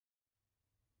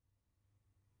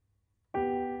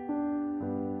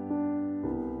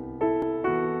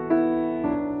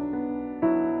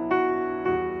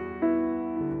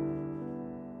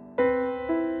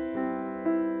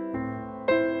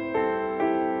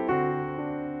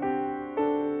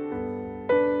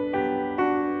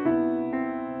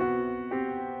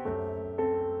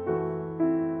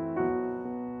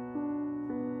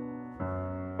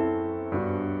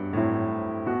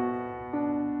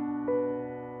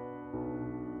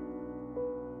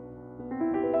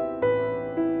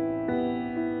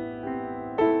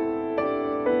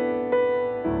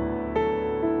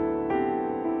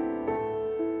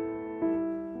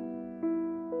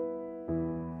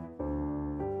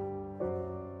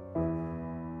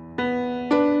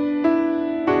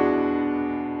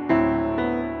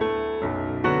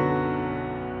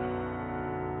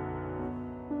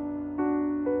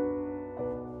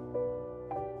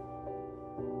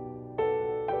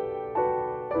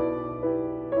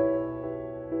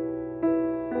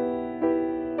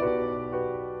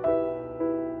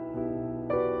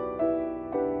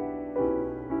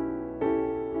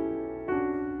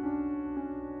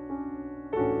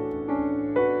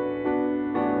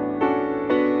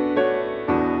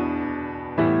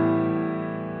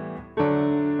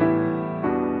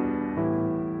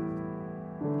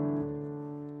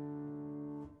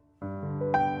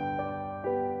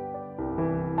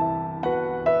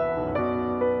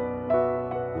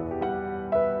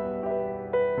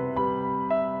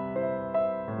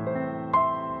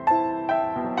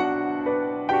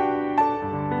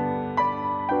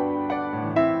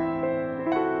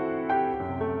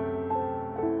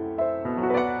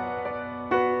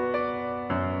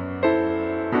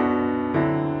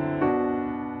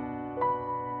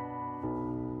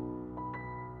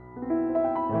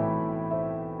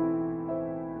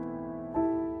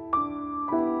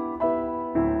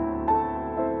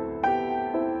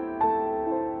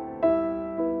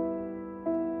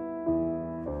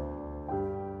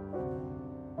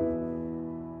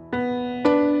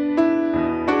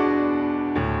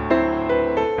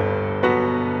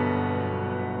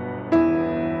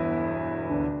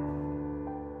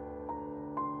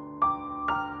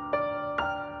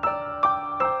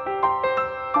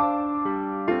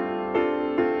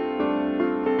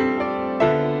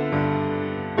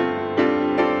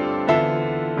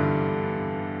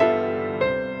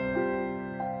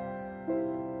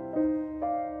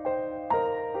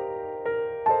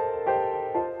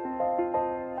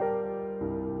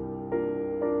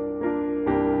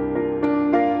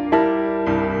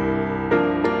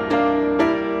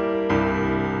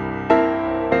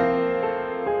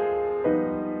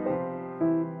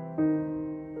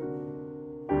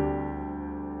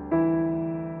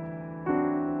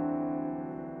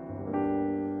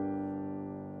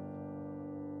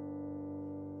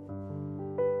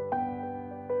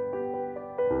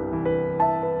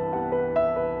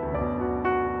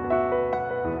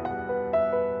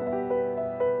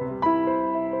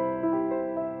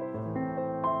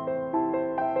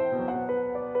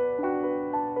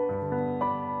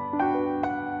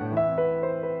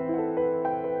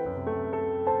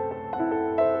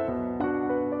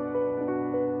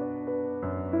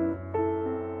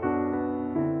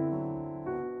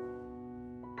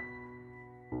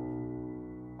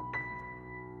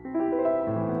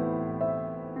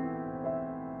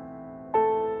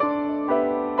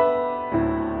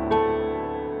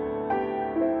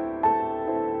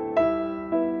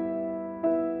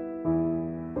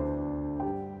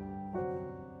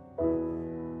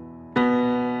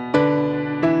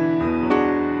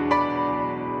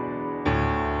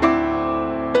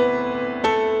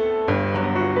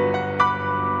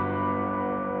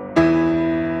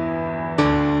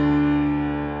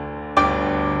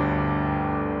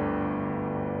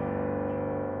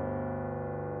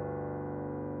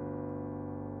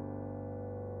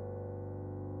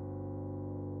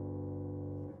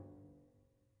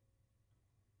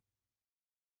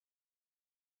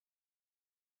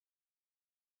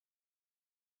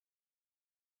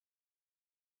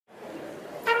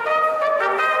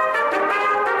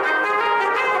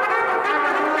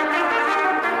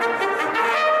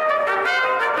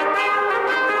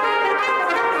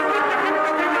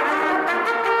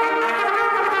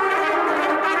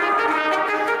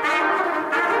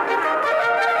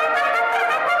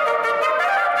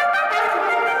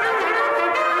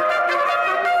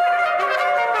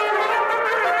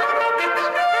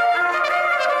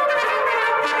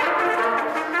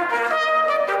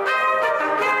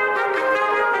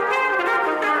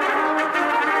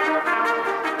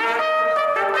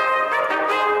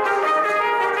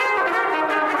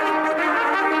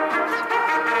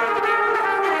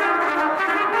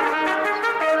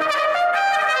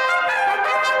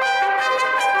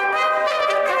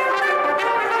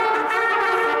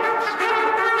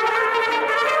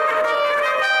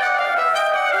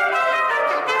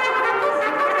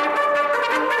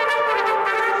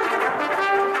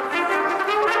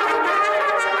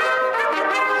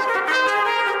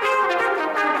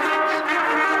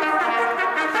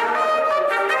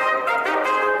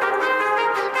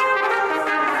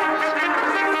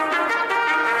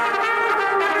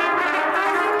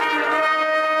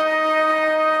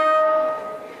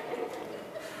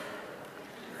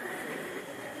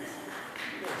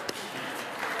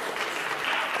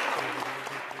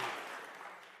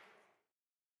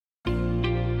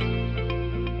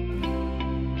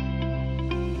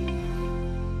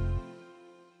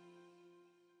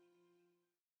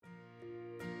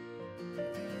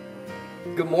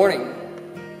Good morning.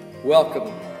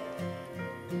 Welcome.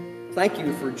 Thank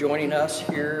you for joining us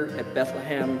here at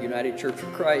Bethlehem United Church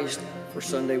of Christ for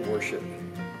Sunday worship.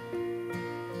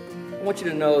 I want you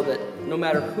to know that no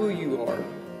matter who you are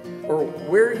or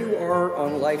where you are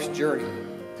on life's journey,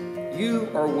 you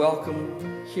are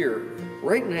welcome here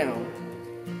right now.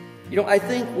 You know, I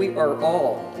think we are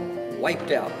all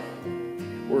wiped out.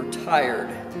 We're tired.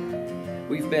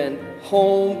 We've been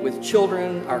home with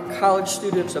children. Our college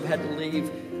students have had to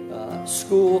leave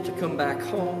school to come back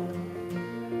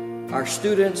home. Our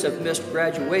students have missed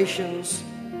graduations.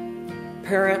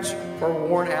 Parents are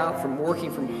worn out from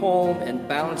working from home and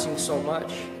balancing so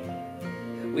much.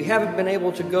 We haven't been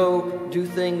able to go do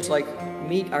things like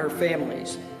meet our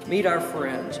families, meet our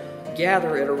friends,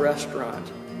 gather at a restaurant,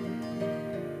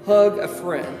 hug a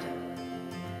friend.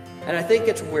 And I think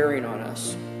it's wearing on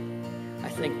us. I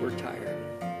think we're tired.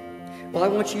 Well, I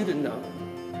want you to know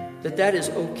that that is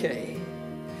okay.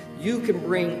 You can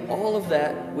bring all of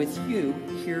that with you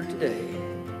here today.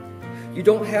 You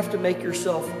don't have to make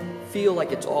yourself feel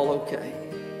like it's all okay.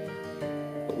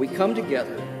 But we come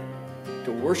together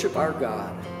to worship our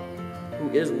God, who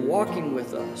is walking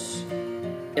with us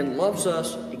and loves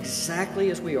us exactly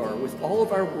as we are, with all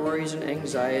of our worries and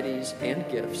anxieties and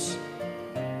gifts.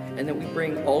 And that we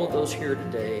bring all of those here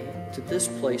today to this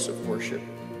place of worship,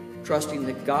 trusting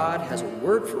that God has a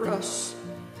word for us,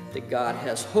 that God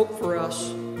has hope for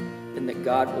us, and that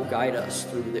God will guide us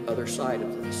through the other side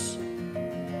of this.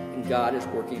 And God is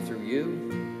working through you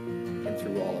and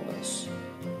through all of us.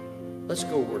 Let's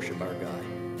go worship our God.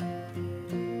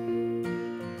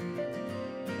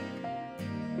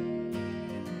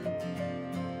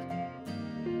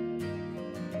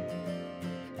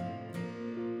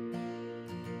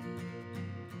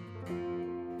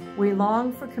 We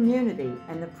long for community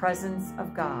and the presence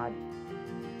of God,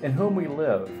 in whom we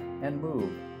live and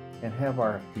move and have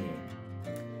our being.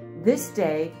 This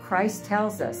day, Christ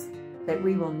tells us that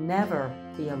we will never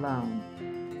be alone.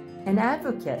 An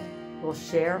advocate will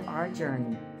share our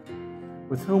journey,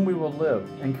 with whom we will live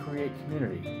and create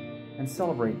community and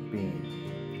celebrate being.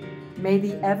 May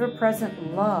the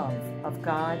ever-present love of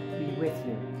God be with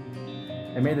you.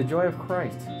 And may the joy of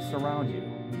Christ surround you.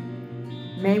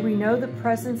 May we know the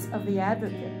presence of the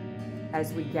advocate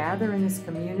as we gather in this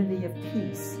community of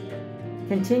peace,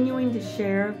 continuing to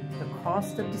share the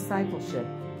cost of discipleship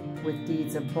with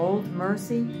deeds of bold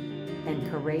mercy and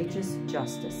courageous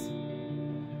justice.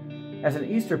 As an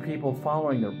Easter people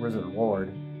following the risen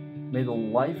Lord, may the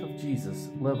life of Jesus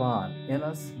live on in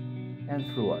us and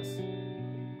through us.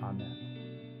 Amen.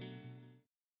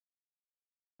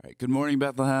 All right, good morning,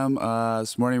 Bethlehem.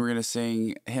 This morning we're going to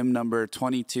sing hymn number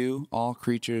 22, All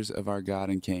Creatures of Our God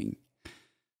and King.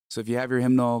 So if you have your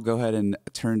hymnal, go ahead and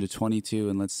turn to 22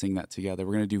 and let's sing that together.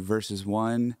 We're going to do verses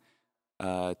 1,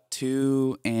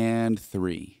 2, and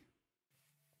 3.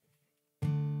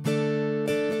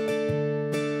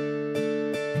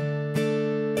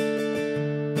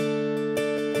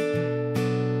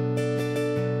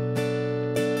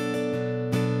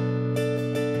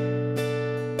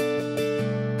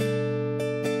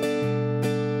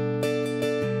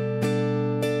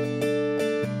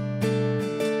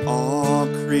 All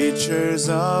creatures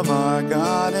of our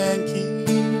God and King,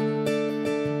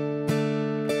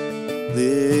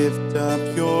 lift up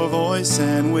your voice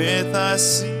and with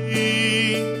us sing.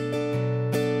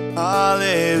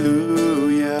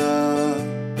 Hallelujah,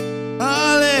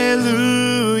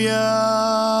 hallelujah.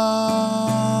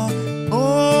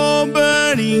 Oh,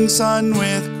 burning sun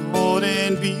with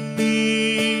golden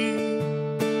beam,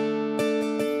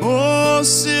 oh,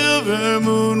 silver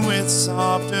moon with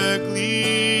softer gleam.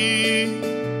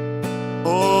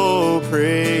 Oh,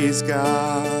 praise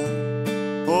God.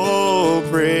 Oh,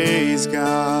 praise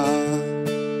God.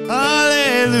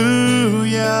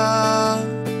 Hallelujah.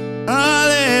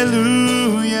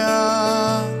 Hallelujah.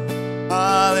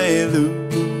 Hallelujah.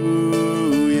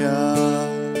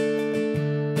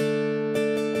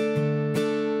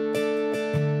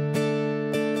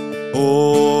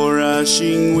 Oh,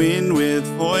 rushing wind with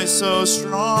voice so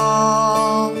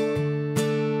strong,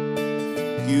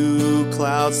 you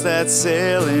clouds that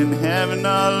sail in heaven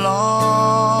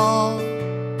along.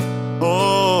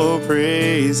 Oh,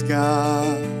 praise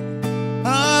God.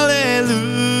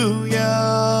 Hallelujah.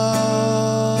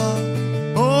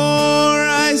 Oh,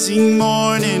 rising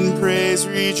morning, praise,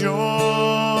 rejoice.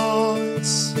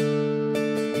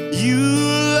 You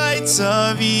lights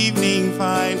of evening,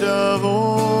 find a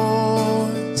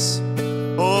voice.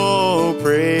 Oh,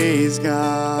 praise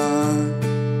God.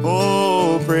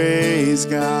 Oh, praise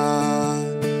God.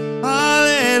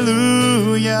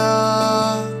 Hallelujah.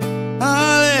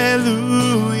 Hallelujah.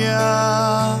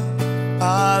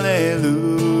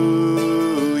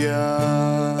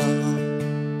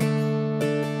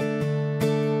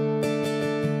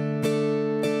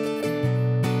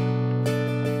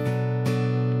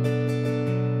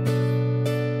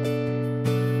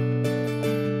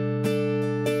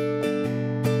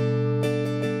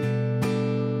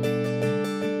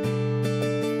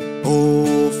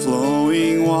 Oh,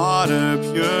 flowing water,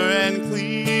 pure and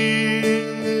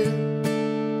clear,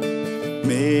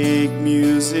 make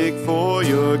music for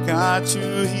your God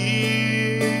to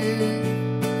hear.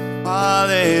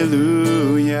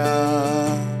 Hallelujah,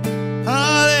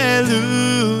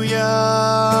 hallelujah.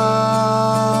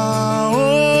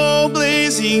 Oh,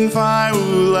 blazing fire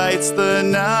who lights the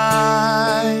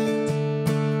night,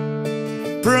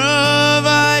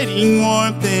 providing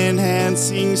warmth,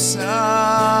 enhancing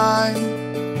sight.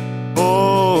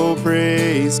 Oh,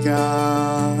 praise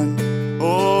God.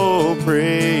 Oh,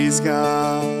 praise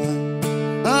God.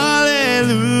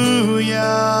 Hallelujah.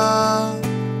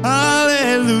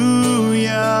 Hallelujah.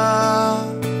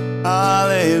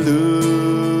 Hallelujah.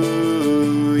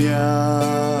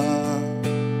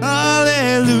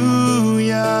 Hallelujah.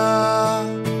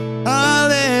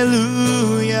 Hallelujah.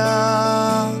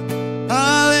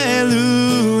 Hallelujah.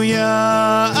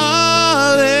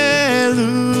 Hallelujah.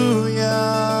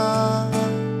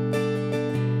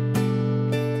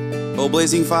 Oh,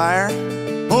 blazing fire.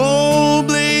 Oh,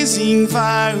 blazing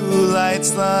fire who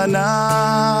lights the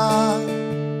night,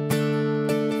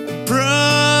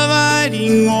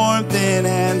 providing warmth,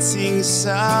 enhancing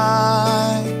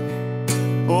sight.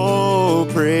 Oh,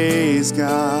 praise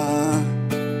God.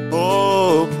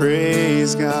 Oh,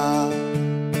 praise God.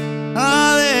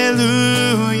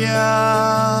 Hallelujah.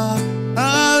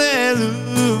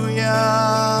 Hallelujah.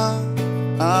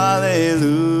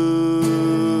 Hallelujah.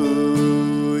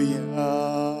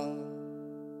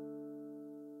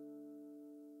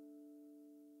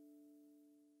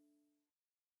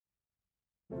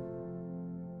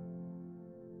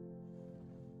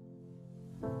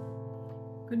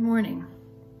 Good morning.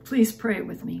 Please pray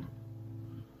with me.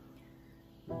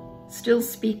 Still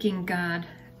speaking God,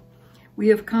 we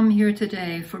have come here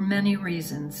today for many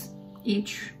reasons,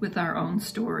 each with our own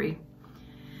story.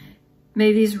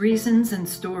 May these reasons and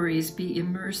stories be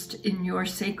immersed in your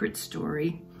sacred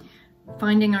story,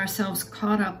 finding ourselves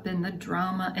caught up in the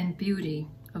drama and beauty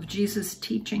of Jesus'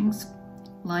 teachings,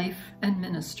 life, and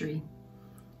ministry.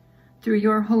 Through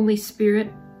your Holy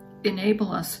Spirit,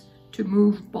 enable us to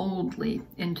move boldly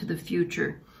into the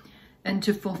future and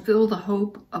to fulfill the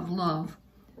hope of love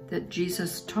that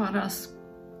Jesus taught us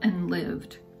and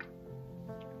lived.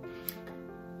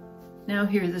 Now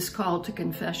hear this call to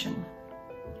confession.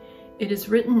 It is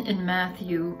written in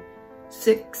Matthew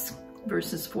 6,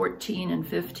 verses 14 and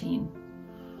 15.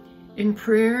 In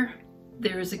prayer,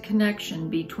 there is a connection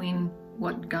between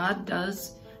what God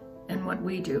does and what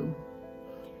we do.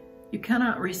 You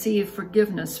cannot receive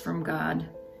forgiveness from God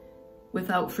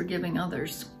without forgiving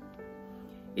others.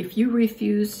 If you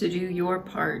refuse to do your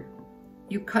part,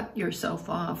 you cut yourself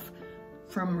off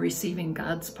from receiving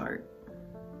God's part.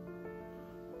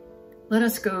 Let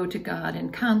us go to God in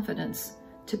confidence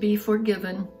to be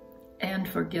forgiven and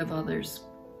forgive others.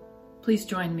 Please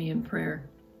join me in prayer.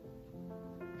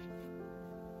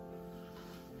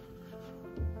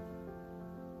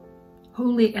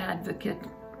 Holy Advocate,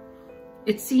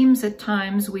 it seems at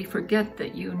times we forget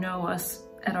that you know us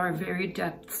at our very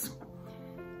depths.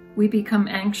 We become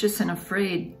anxious and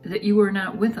afraid that you are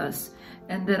not with us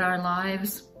and that our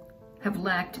lives have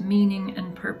lacked meaning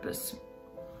and purpose.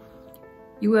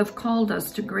 You have called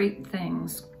us to great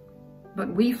things,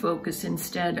 but we focus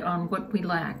instead on what we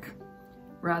lack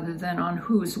rather than on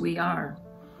whose we are.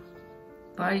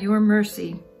 By your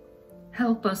mercy,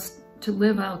 help us to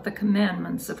live out the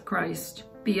commandments of Christ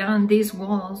beyond these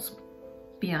walls,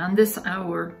 beyond this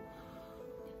hour,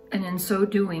 and in so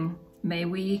doing, may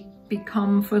we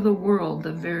become for the world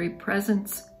the very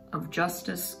presence of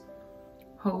justice,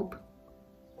 hope,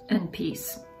 and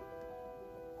peace.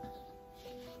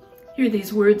 Hear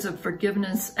these words of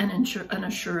forgiveness and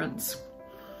assurance.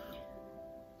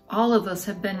 All of us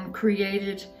have been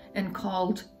created and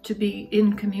called to be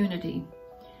in community.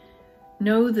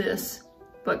 Know this,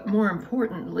 but more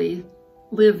importantly,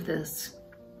 live this.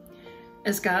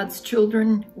 As God's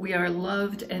children, we are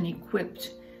loved and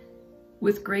equipped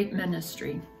with great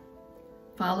ministry.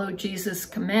 Follow Jesus'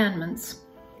 commandments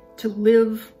to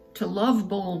love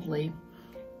boldly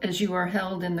as you are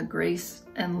held in the grace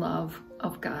and love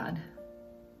of God.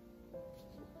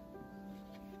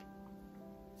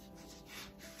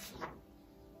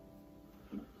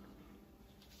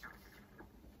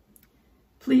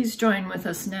 Please join with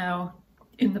us now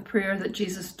in the prayer that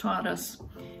Jesus taught us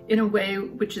in a way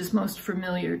which is most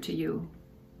familiar to you.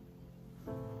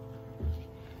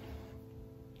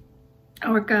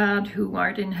 Our God, who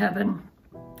art in heaven,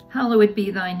 hallowed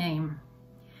be thy name.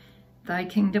 Thy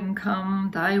kingdom come,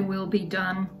 thy will be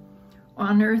done,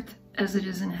 on earth as it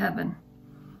is in heaven.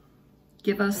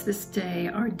 Give us this day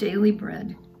our daily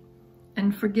bread,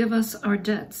 and forgive us our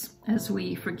debts as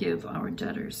we forgive our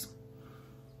debtors.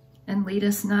 And lead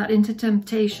us not into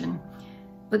temptation,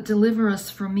 but deliver us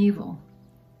from evil.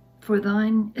 For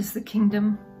thine is the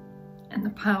kingdom, and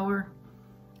the power,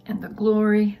 and the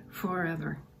glory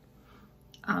forever.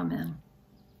 Amen.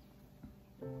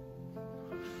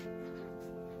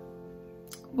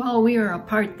 While we are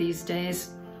apart these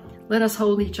days, let us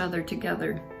hold each other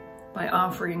together by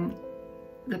offering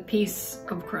the peace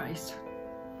of Christ.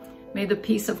 May the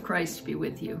peace of Christ be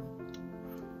with you,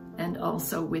 and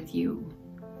also with you.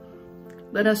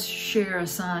 Let us share a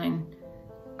sign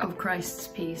of Christ's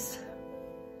peace.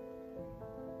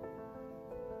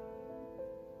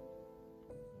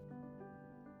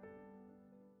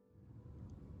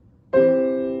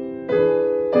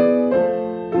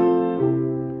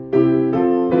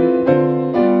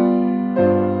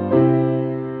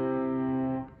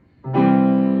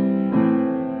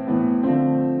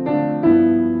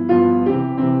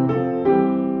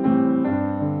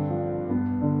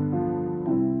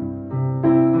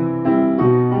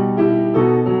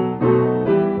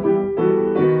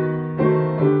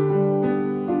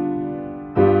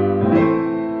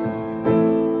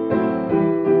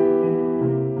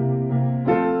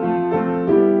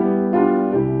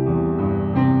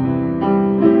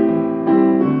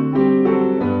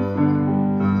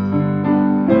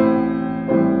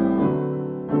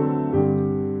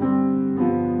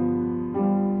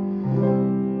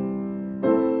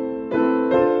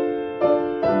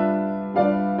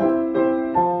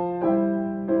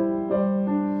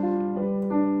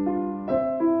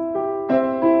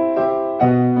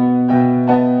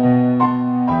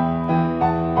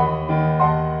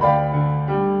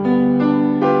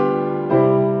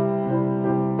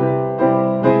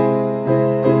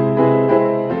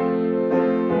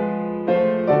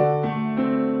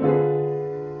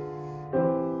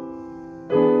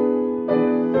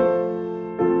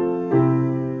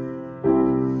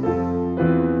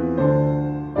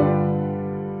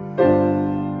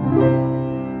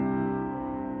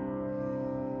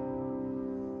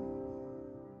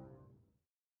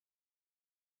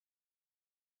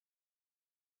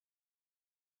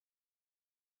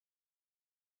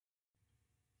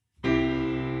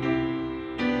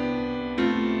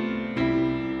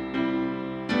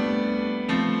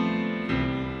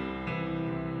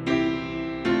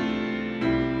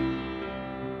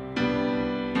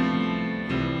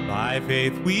 By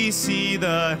faith we see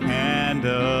the hand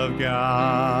of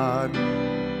God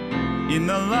in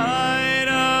the light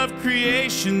of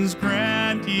creation's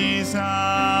grand design,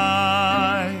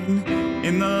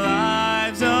 in the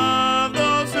lives of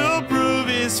those who prove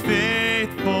his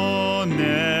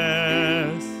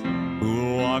faithfulness,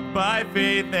 who walk by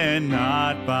faith and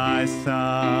not by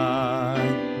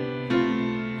sight.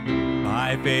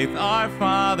 By faith our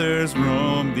fathers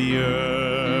roamed the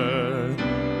earth,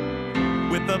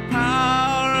 with the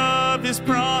power of his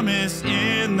promise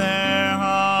in their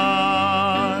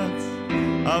hearts,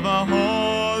 of a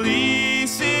holy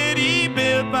city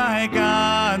built by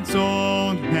God's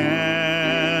own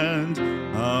hand,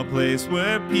 a place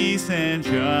where peace and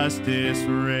justice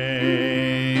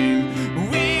reign.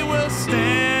 We will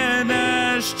stand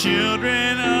as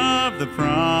children of the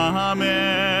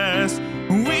promise.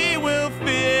 We will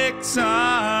fix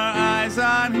our eyes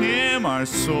on him, our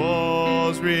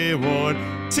soul's reward,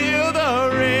 till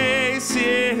the race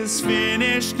is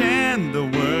finished and the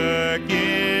work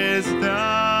is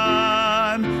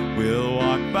done. We'll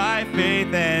walk by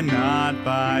faith and not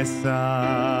by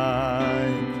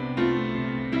sight.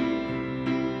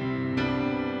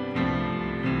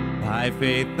 By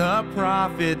faith the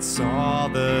prophets saw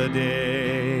the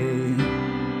day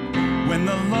when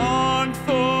the longed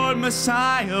for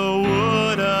Messiah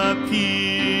would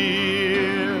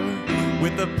appear,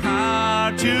 with the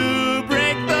power to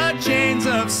break the chains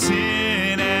of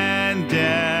sin and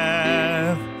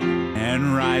death,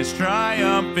 and rise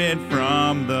triumphant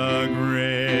from the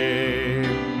grave.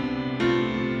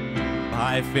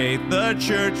 By faith the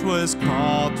church was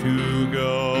called to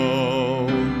go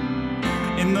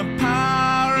in the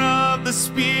power of the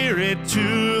Spirit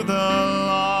to the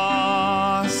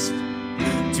lost,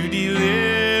 to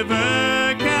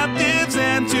deliver captives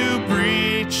and to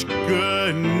preach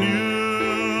good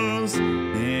news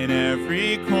in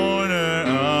every corner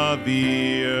of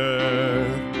the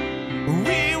earth.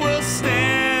 We will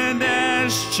stand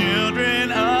as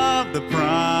children of the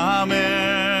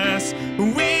promise.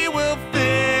 We will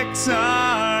fix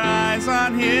our eyes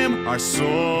on him, our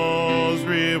soul's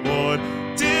reward,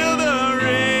 till the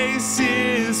race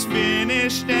is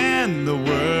finished and the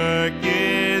work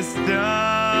is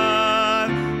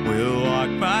done. We'll walk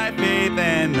by faith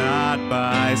and not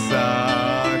by sight.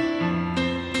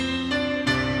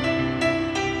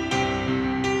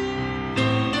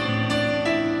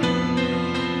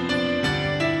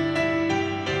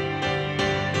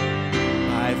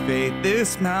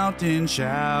 this mountain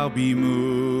shall be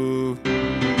moved.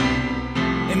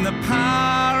 And the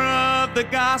power of the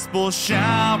gospel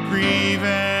shall prevail.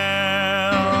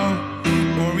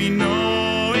 For we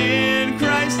know in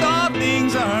Christ all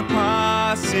things are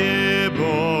possible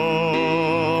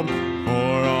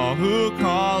for all who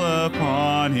call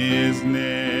upon his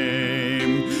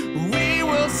name. We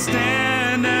will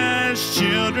stand as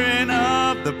children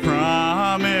of the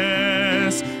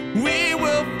promise. We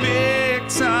will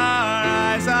fix our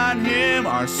eyes on him,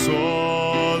 our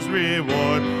soul's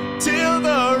reward, till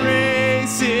the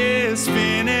race is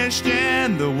finished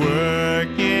and the work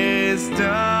is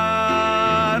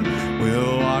done.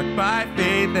 We'll walk by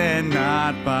faith and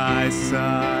not by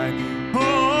sight.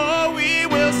 Oh, we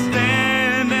will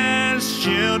stand as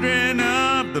children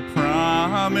of the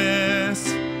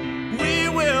promise. We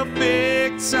will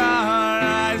fix our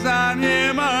eyes on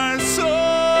him, our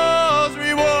soul's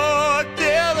reward,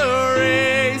 till the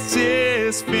race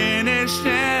is finished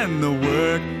and the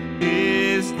work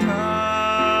is done.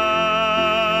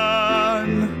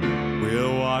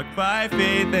 We'll walk by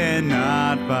faith and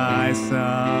not by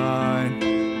sight.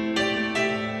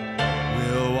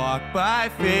 We'll walk by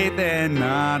faith and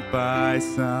not by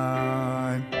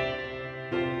sight.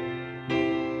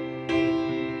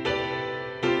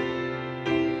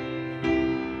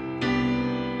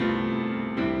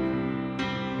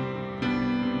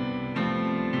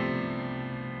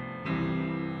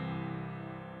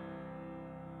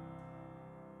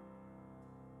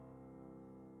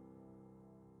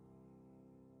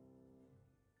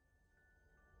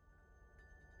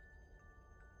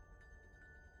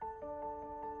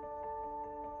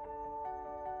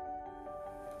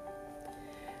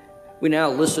 We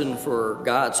now listen for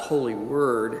God's holy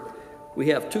word. We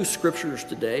have two scriptures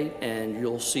today, and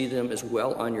you'll see them as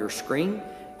well on your screen.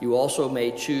 You also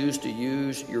may choose to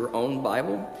use your own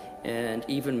Bible and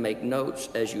even make notes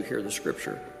as you hear the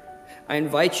scripture. I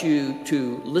invite you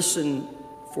to listen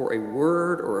for a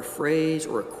word or a phrase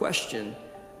or a question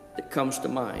that comes to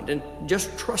mind, and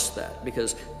just trust that,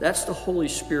 because that's the Holy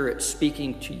Spirit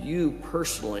speaking to you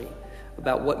personally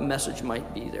about what message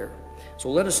might be there. So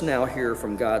let us now hear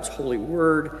from God's holy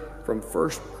word from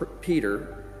 1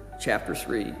 Peter chapter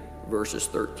 3, verses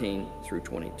 13 through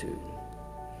 22.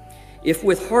 If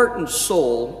with heart and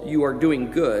soul you are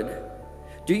doing good,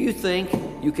 do you think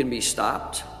you can be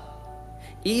stopped?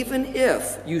 Even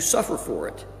if you suffer for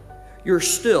it, you're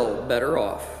still better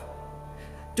off.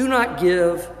 Do not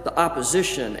give the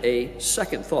opposition a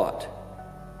second thought.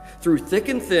 Through thick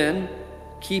and thin,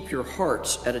 keep your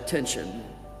hearts at attention,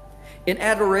 in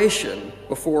adoration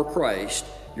before Christ,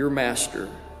 your Master.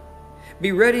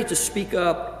 Be ready to speak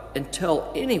up and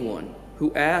tell anyone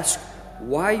who asks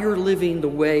why you're living the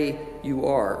way you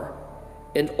are,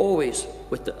 and always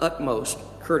with the utmost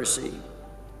courtesy.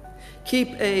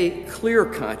 Keep a clear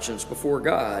conscience before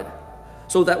God,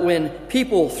 so that when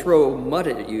people throw mud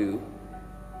at you,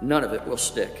 none of it will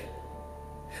stick.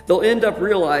 They'll end up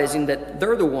realizing that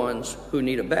they're the ones who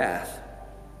need a bath.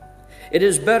 It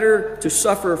is better to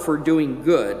suffer for doing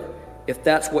good, if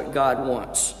that's what God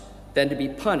wants, than to be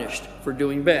punished for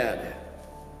doing bad.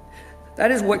 That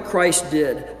is what Christ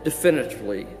did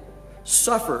definitively,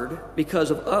 suffered because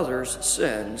of others'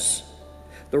 sins,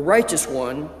 the righteous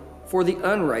one for the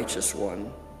unrighteous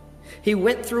one. He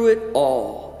went through it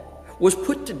all, was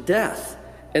put to death,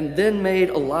 and then made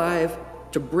alive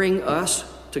to bring us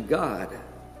to God.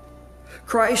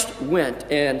 Christ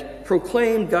went and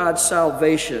proclaimed God's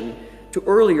salvation to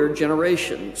earlier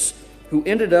generations who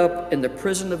ended up in the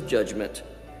prison of judgment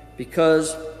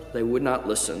because they would not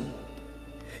listen.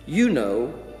 You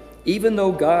know, even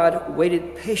though God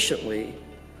waited patiently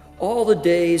all the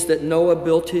days that Noah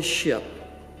built his ship,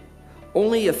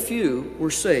 only a few were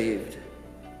saved,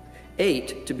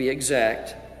 8 to be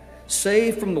exact,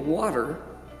 saved from the water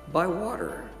by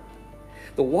water.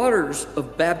 The waters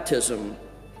of baptism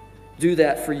do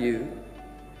that for you,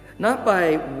 not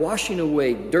by washing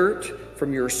away dirt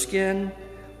from your skin,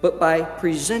 but by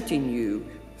presenting you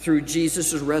through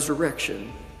Jesus'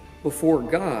 resurrection before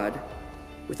God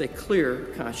with a clear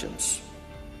conscience.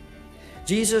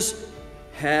 Jesus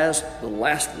has the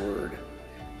last word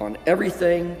on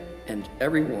everything and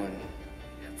everyone.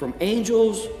 From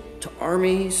angels to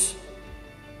armies,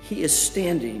 he is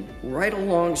standing right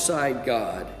alongside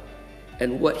God,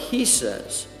 and what he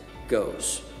says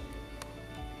goes.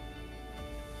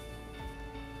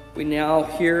 We now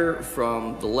hear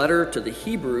from the letter to the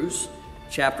Hebrews,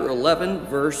 chapter 11,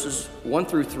 verses 1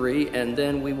 through 3, and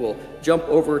then we will jump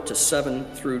over to 7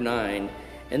 through 9.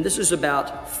 And this is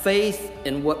about faith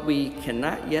in what we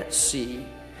cannot yet see.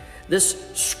 This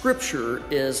scripture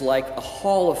is like a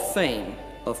hall of fame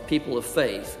of people of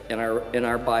faith in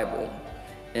our Bible,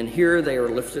 and here they are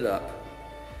lifted up.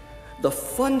 The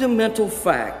fundamental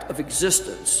fact of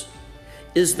existence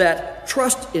is that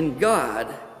trust in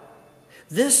God,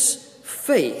 this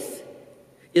faith,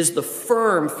 is the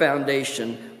firm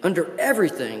foundation under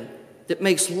everything that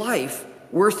makes life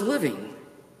worth living.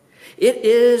 It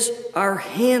is our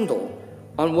handle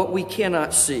on what we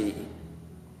cannot see.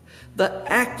 The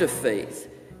act of faith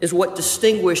is what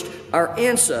distinguished our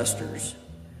ancestors,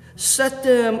 set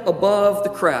them above the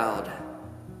crowd.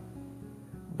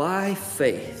 By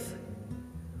faith,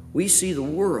 we see the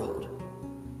world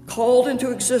called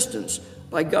into existence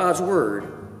by God's word.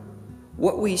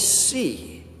 What we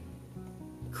see,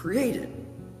 created,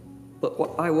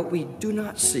 but by what we do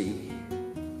not see.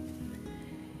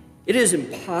 It is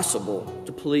impossible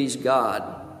to please God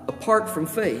apart from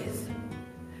faith.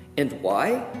 And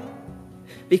why?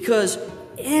 Because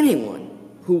anyone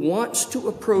who wants to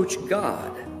approach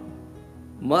God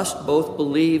must both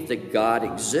believe that God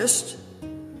exists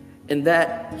and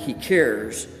that he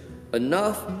cares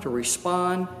enough to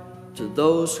respond to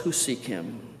those who seek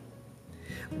him.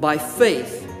 By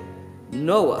faith,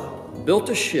 Noah built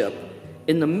a ship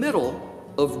in the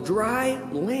middle of dry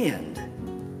land.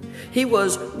 He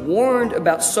was warned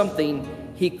about something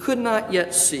he could not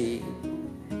yet see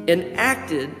and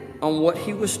acted on what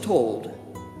he was told.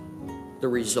 The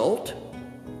result?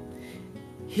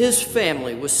 His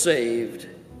family was saved.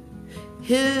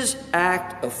 His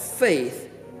act of faith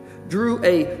drew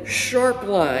a sharp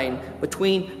line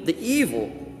between the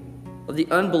evil of the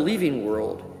unbelieving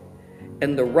world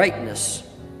and the rightness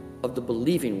of the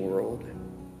believing world.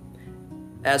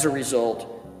 As a result,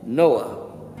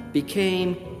 Noah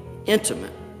became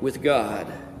intimate with God.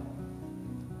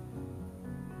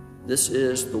 This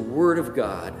is the word of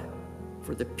God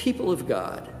for the people of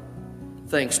God.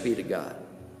 Thanks be to God.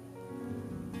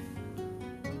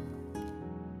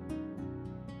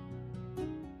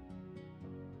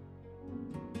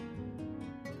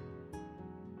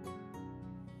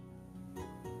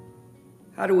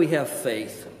 How do we have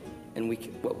faith in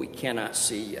what we cannot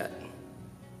see yet?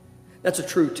 That's a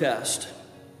true test.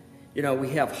 You know, we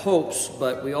have hopes,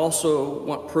 but we also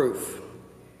want proof.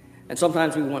 And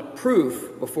sometimes we want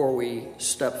proof before we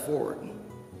step forward.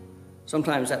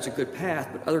 Sometimes that's a good path,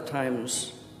 but other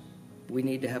times we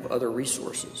need to have other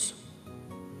resources.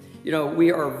 You know,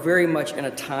 we are very much in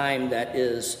a time that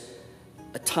is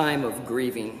a time of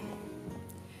grieving.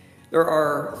 There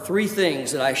are 3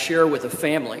 things that I share with a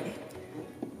family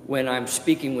when I'm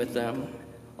speaking with them.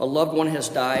 A loved one has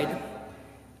died.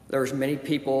 There's many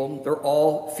people, they're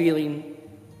all feeling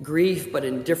grief, but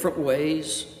in different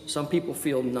ways. Some people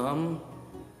feel numb.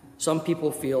 Some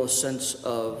people feel a sense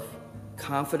of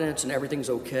confidence and everything's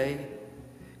okay.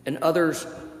 And others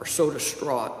are so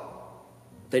distraught,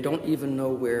 they don't even know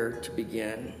where to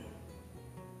begin.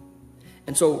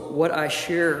 And so what I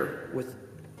share with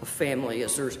a family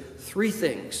is there's 3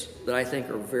 things that I think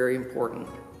are very important.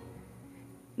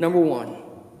 Number 1,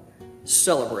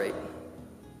 celebrate.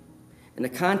 In the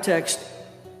context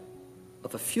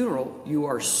of a funeral, you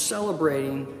are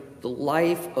celebrating the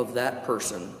life of that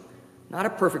person. Not a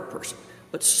perfect person,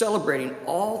 but celebrating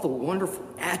all the wonderful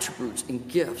attributes and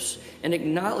gifts and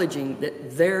acknowledging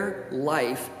that their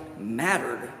life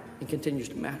mattered and continues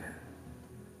to matter.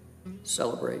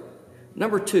 Celebrate.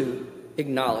 Number 2,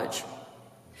 acknowledge.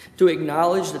 To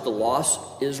acknowledge that the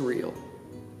loss is real.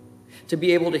 To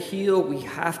be able to heal, we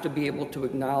have to be able to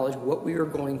acknowledge what we are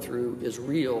going through is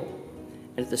real,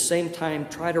 and at the same time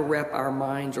try to wrap our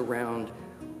minds around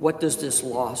what does this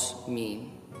loss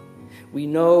mean. We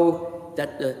know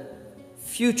that the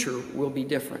future will be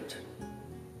different.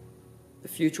 The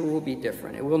future will be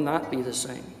different. It will not be the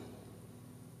same.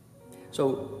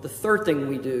 So the 3rd thing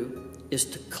we do is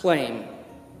to claim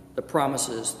the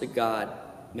promises that God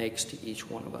makes to each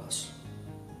one of us.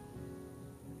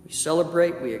 We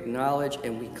celebrate, we acknowledge,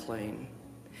 and we claim.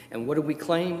 And what do we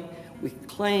claim? We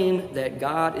claim that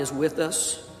God is with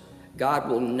us. God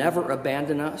will never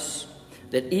abandon us.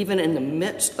 That even in the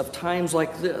midst of times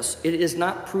like this, it is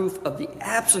not proof of the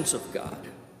absence of God,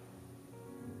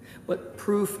 but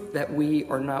proof that we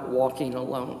are not walking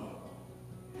alone.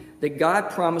 That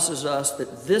God promises us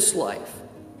that this life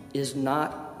is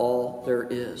not all there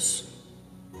is.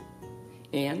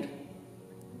 And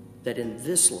that in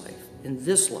this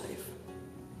life,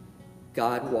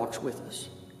 God walks with us.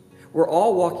 We're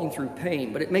all walking through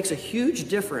pain, but it makes a huge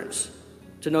difference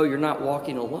to know you're not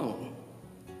walking alone.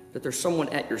 That there's someone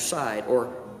at your side,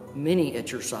 or many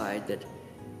at your side, that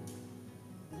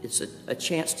it's a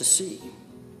chance to see.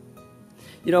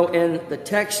 You know, in the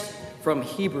text from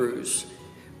Hebrews,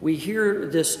 we hear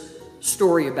this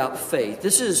story about faith.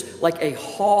 This is like a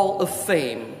hall of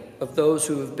fame of those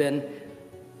who have been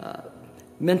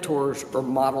mentors or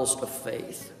models of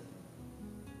faith.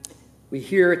 We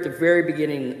hear at the very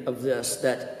beginning of this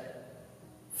that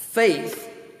faith,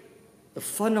 the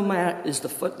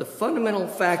fundamental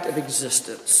fact of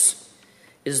existence,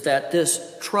 is that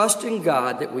this trust in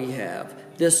God that we have,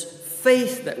 this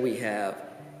faith that we have,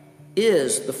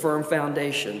 is the firm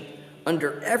foundation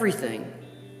under everything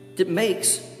that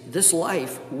makes this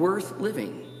life worth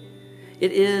living.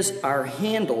 It is our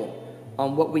handle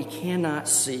on what we cannot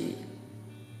see.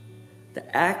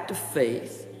 The act of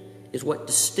faith is what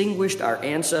distinguished our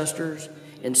ancestors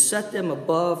and set them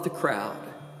above the crowd.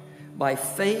 By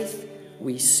faith,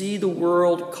 we see the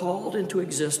world called into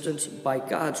existence by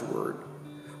God's word.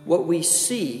 What we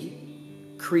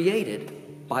see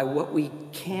created by what we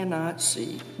cannot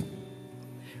see.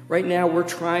 Right now, we're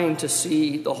trying to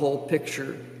see the whole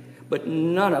picture, but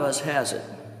none of us has it.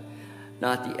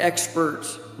 Not the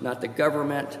experts, not the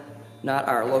government, not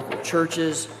our local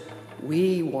churches.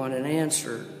 We want an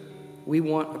answer. We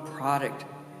want a product,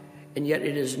 and yet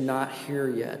it is not here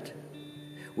yet.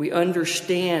 We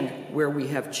understand where we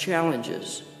have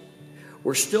challenges.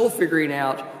 We're still figuring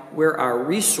out where our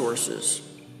resources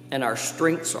and our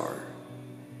strengths are.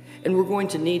 And we're going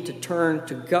to need to turn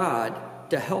to God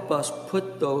to help us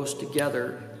put those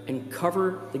together and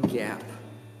cover the gap.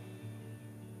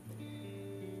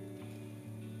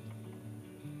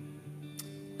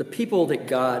 The people that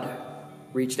God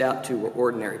reached out to were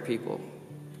ordinary people.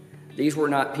 These were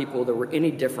not people that were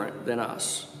any different than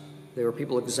us. They were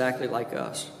people exactly like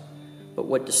us. But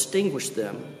what distinguished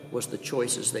them was the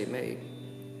choices they made.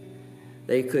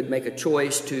 They could make a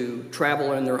choice to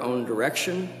travel in their own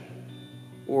direction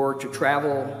or to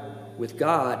travel with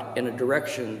God in a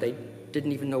direction they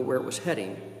didn't even know where it was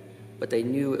heading, but they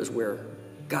knew it was where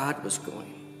God was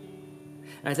going.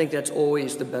 And I think that's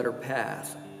always the better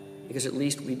path, because at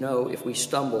least we know if we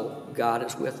stumble, God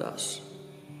is with us.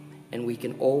 And we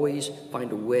can always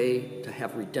find a way to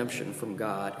have redemption from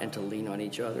God and to lean on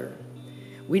each other.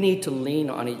 We need to lean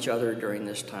on each other during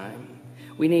this time.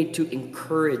 We need to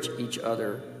encourage each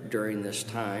other during this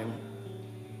time.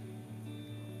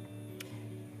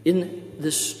 In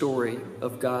this story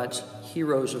of God's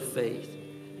heroes of faith,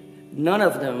 none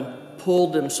of them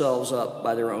pulled themselves up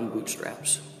by their own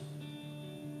bootstraps.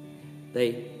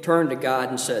 They turned to God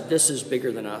and said, "This is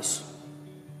bigger than us."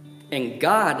 And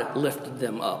God lifted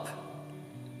them up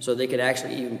so they could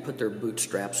actually even put their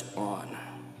bootstraps on.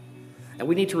 And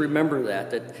we need to remember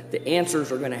that the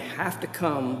answers are going to have to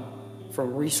come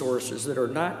from resources that are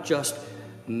not just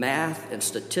math and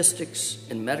statistics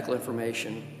and medical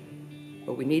information,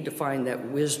 but we need to find that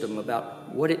wisdom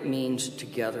about what it means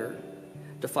together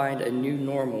to find a new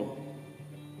normal.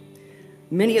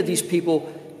 Many of these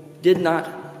people did not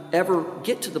ever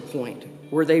get to the point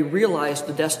where they realized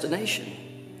the destination.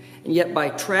 And yet by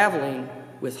traveling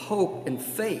with hope and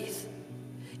faith,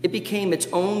 it became its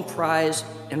own prize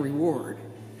and reward.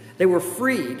 They were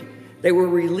freed, they were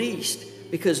released,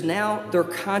 because now their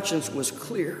conscience was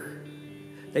clear.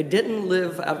 They didn't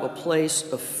live out of a place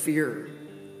of fear.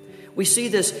 We see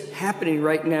this happening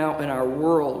right now in our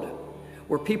world,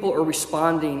 where people are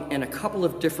responding in a couple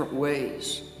of different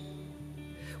ways.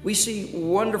 We see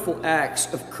wonderful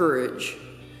acts of courage,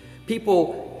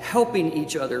 people helping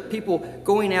each other, people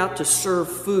going out to serve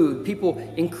food, people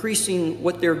increasing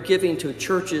what they're giving to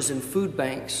churches and food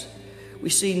banks. We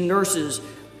see nurses,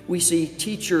 we see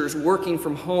teachers working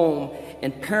from home,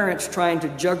 and parents trying to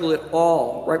juggle it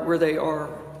all right where they are,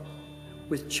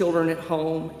 with children at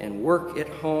home and work at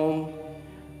home.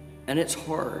 And it's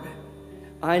hard.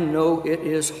 I know it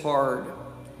is hard,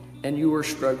 and you are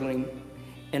struggling,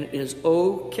 and it is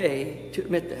okay to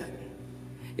admit that.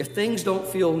 If things don't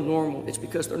feel normal, it's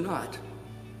because they're not.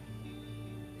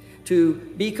 To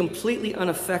be completely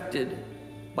unaffected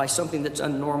by something that's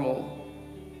unnormal,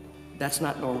 that's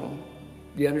not normal.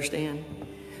 Do you understand?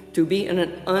 To be in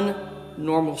an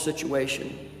unnormal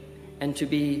situation and to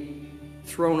be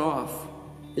thrown off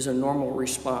is a normal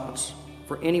response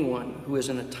for anyone who is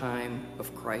in a time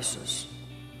of crisis.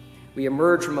 We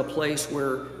emerge from a place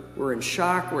where we're in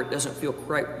shock, where it doesn't feel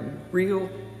quite real,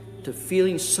 to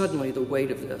feeling suddenly the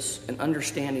weight of this and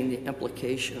understanding the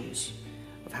implications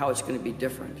of how it's going to be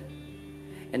different.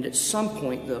 And at some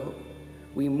point, though,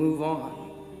 we move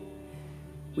on.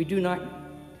 We do not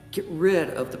get rid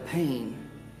of the pain,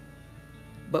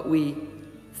 but we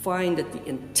find that the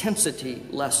intensity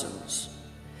lessens,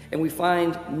 and we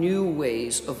find new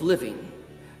ways of living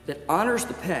that honors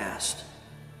the past,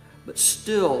 but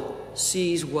still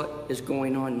sees what is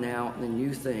going on now and the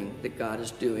new thing that God is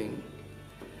doing.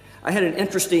 I had an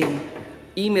interesting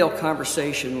email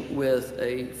conversation with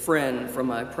a friend from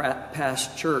my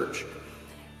past church,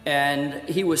 and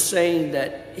he was saying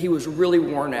that he was really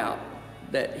worn out,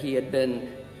 that he had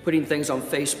been putting things on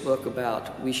Facebook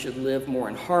about we should live more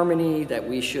in harmony, that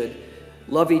we should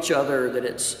love each other, that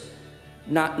it's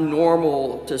not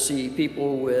normal to see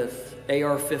people with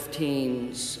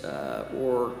AR-15s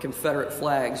or Confederate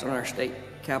flags on our state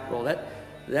capitol.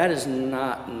 That is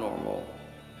not normal.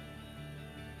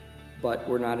 But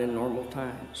we're not in normal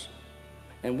times.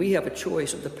 And we have a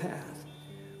choice of the path.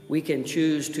 We can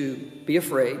choose to be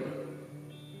afraid,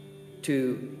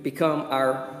 to become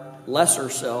our lesser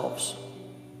selves,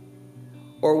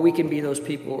 or we can be those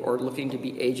people who are looking to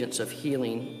be agents of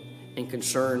healing and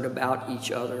concerned about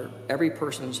each other, every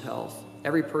person's health,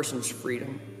 every person's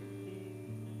freedom.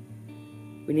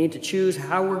 We need to choose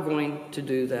how we're going to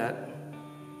do that.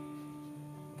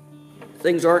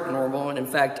 Things aren't normal, and in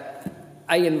fact,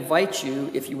 I invite you,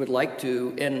 if you would like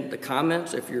to, in the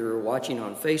comments, if you're watching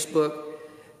on Facebook,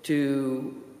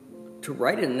 to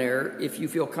write in there, if you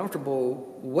feel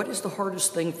comfortable, what is the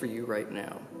hardest thing for you right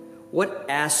now? What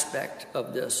aspect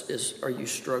of this are you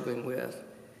struggling with?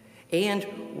 And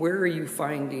where are you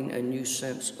finding a new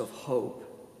sense of hope?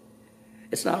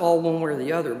 It's not all one way or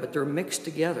the other, but they're mixed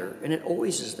together, and it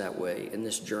always is that way in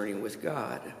this journey with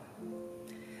God.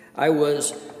 I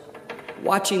was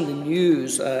watching the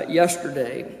news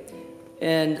yesterday,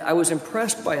 and I was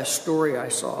impressed by a story I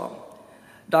saw.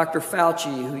 Dr.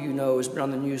 Fauci, who you know has been on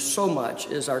the news so much,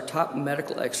 is our top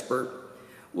medical expert,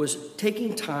 was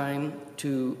taking time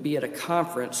to be at a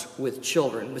conference with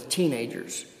children, with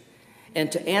teenagers,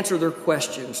 and to answer their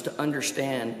questions, to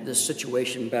understand this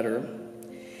situation better.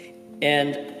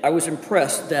 And I was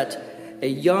impressed that a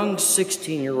young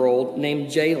 16-year-old named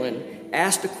Jalen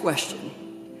asked a question.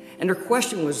 And her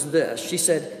question was this. She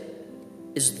said,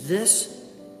 is this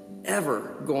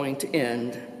ever going to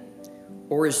end?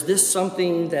 Or is this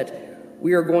something that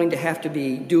we are going to have to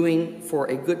be doing for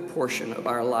a good portion of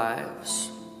our lives?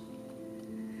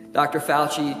 Dr.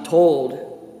 Fauci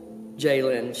told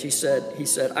Jalen, he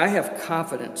said, I have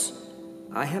confidence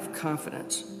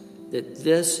that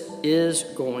this is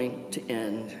going to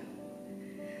end.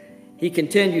 He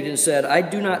continued and said, I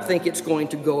do not think it's going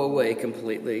to go away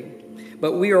completely,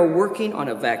 but we are working on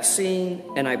a vaccine,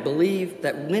 and I believe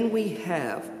that when we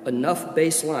have enough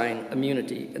baseline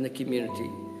immunity in the community,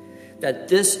 that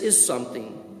this is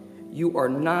something you are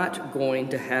not going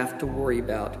to have to worry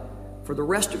about for the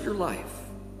rest of your life.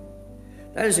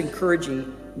 That is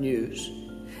encouraging news.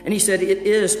 And he said, it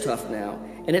is tough now,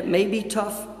 and it may be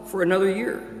tough for another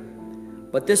year,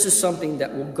 but this is something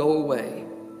that will go away,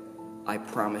 I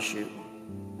promise you.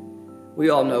 We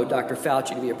all know Dr.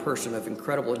 Fauci to be a person of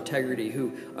incredible integrity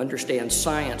who understands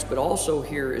science, but also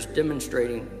here is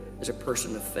demonstrating as a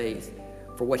person of faith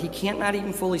for what he can't not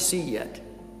even fully see yet.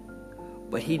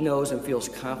 But he knows and feels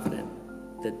confident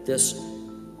that this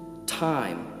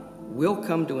time will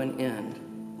come to an end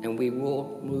and we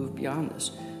will move beyond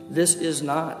this. This is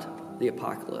not the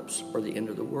apocalypse or the end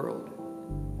of the world.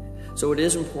 So it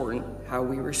is important how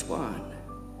we respond.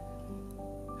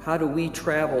 How do we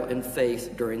travel in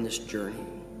faith during this journey?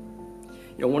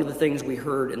 You know, one of the things we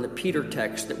heard in the Peter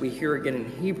text that we hear again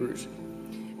in Hebrews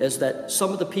is that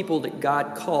some of the people that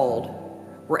God called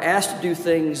were asked to do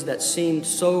things that seemed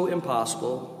so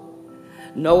impossible.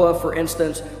 Noah, for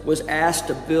instance, was asked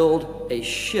to build a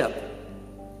ship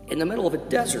in the middle of a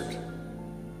desert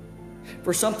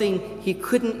for something he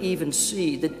couldn't even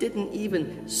see, that didn't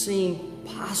even seem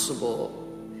possible.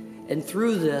 And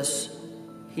through this,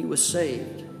 he was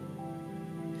saved.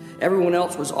 Everyone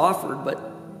else was offered, but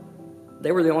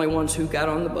they were the only ones who got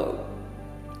on the boat.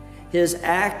 His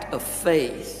act of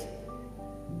faith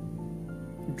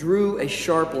drew a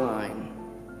sharp line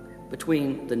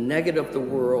between the negative of the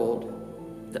world,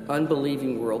 the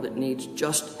unbelieving world that needs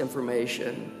just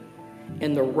information,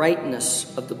 and the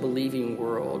rightness of the believing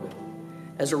world.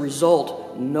 As a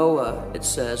result, Noah, it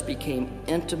says, became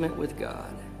intimate with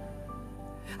God.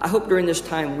 I hope during this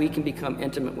time we can become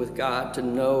intimate with God, to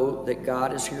know that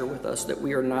God is here with us, that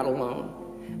we are not alone,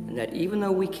 and that even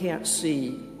though we can't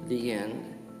see the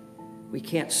end, we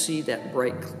can't see that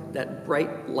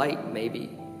bright light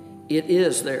maybe, it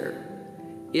is there.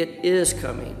 It is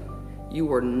coming.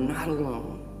 You are not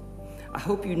alone. I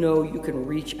hope you know you can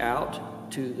reach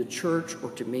out to the church or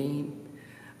to me.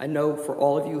 I know for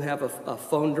all of you have a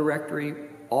phone directory.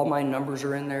 All my numbers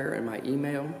are in there and my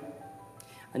email.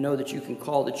 I know that you can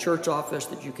call the church office,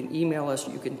 that you can email us,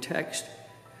 you can text.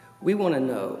 We want to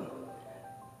know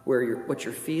what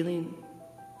you're feeling.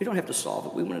 We don't have to solve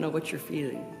it. We want to know what you're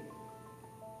feeling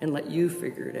and let you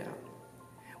figure it out.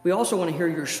 We also want to hear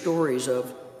your stories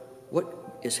of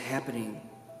what is happening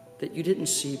that you didn't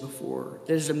see before,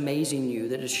 that is amazing you,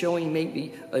 that is showing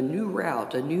maybe a new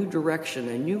route, a new direction,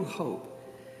 a new hope.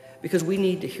 Because we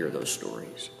need to hear those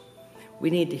stories. We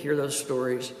need to hear those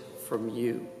stories from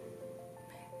you.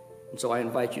 And so I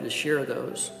invite you to share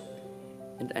those,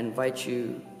 and I invite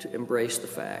you to embrace the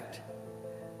fact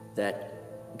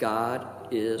that God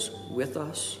is with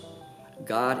us,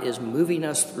 God is moving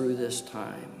us through this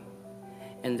time,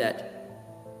 and that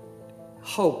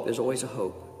hope is always a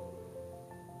hope.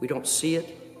 We don't see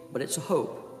it, but it's a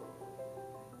hope.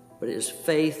 But it is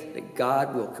faith that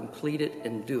God will complete it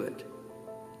and do it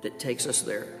that takes us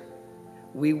there.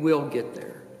 We will get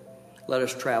there. Let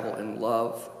us travel in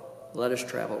love. Let us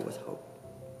travel with hope.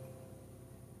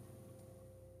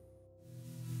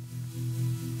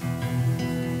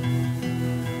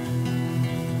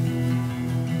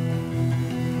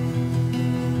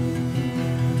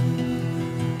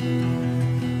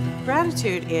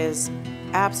 Gratitude is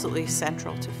absolutely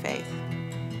central to faith.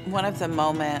 One of the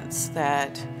moments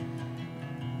that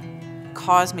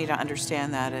caused me to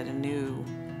understand that at a new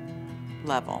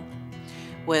level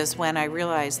was when I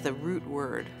realized the root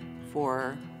word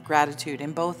for gratitude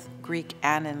in both Greek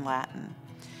and in Latin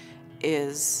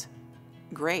is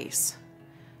grace.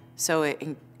 So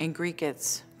in Greek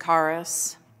it's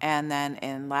charis, and then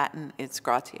in Latin it's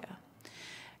gratia.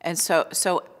 And so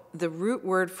the root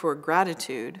word for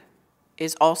gratitude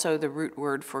is also the root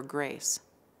word for grace.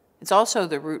 It's also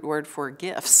the root word for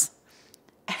gifts.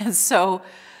 And so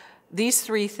these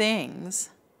three things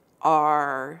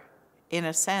are, in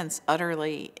a sense,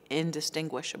 utterly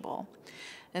indistinguishable.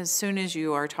 As soon as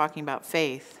you are talking about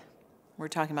faith, we're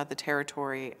talking about the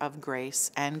territory of grace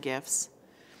and gifts,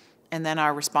 and then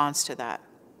our response to that,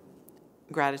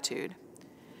 gratitude.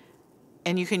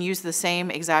 And you can use the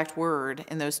same exact word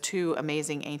in those two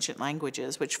amazing ancient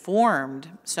languages, which formed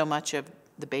so much of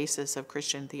the basis of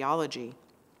Christian theology.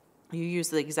 You use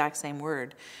the exact same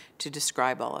word to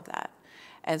describe all of that.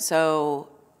 And so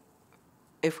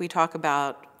if we talk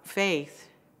about faith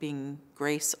being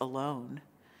grace alone,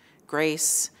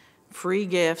 grace, free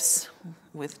gifts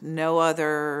with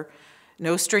no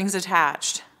strings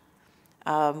attached,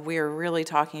 we are really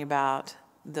talking about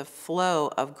the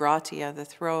flow of gratia, the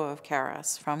throw of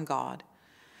charis from God.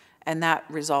 And that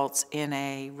results in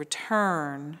a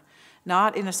return,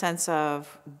 not in a sense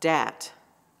of debt.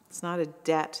 It's not a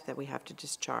debt that we have to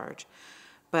discharge.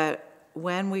 But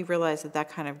when we realize that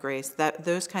kind of grace, that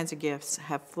those kinds of gifts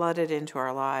have flooded into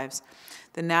our lives,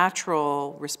 the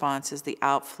natural response is the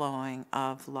outflowing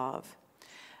of love.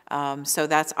 So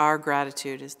that's our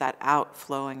gratitude, is that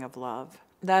outflowing of love.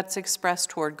 That's expressed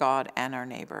toward God and our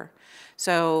neighbor.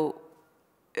 So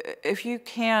if you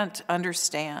can't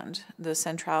understand the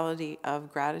centrality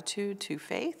of gratitude to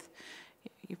faith,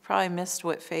 you probably missed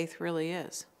what faith really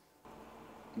is.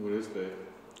 What is faith?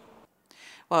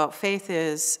 Well, faith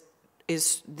is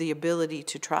the ability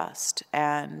to trust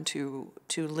and to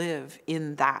live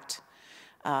in that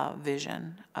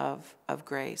vision of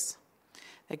grace.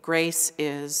 That grace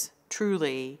is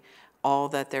truly all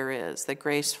that there is, that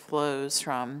grace flows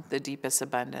from the deepest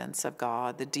abundance of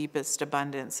God, the deepest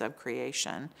abundance of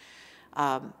creation,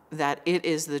 that it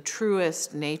is the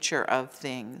truest nature of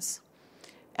things.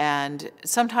 And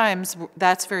sometimes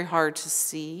that's very hard to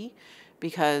see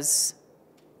because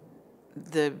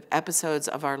the episodes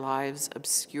of our lives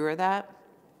obscure that,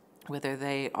 whether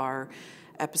they are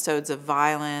episodes of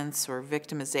violence or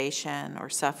victimization or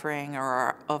suffering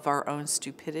or of our own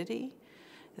stupidity.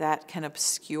 That can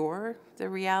obscure the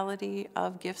reality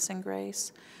of gifts and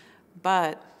grace.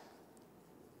 But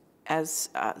as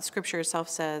Scripture itself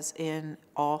says, in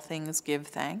all things give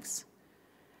thanks.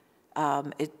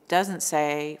 It doesn't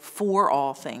say for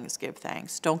all things give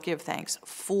thanks. Don't give thanks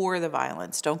for the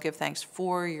violence. Don't give thanks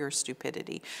for your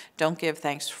stupidity. Don't give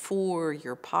thanks for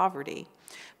your poverty.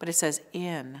 But it says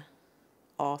in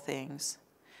all things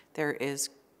there is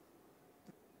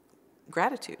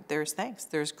gratitude, there's thanks,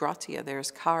 there's gratia,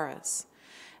 there's charis.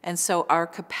 And so our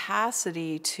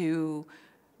capacity to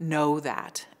know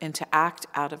that and to act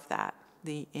out of that,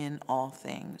 the in all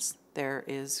things, there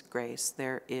is grace,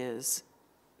 there is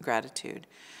gratitude,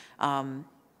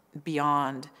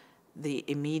 beyond the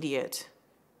immediate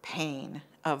pain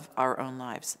of our own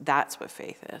lives. That's what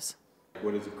faith is.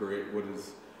 What does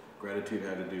gratitude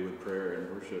have to do with prayer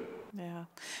and worship? Yeah.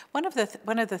 One of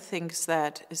the things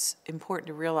that is important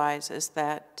to realize is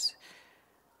that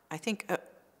I think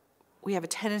we have a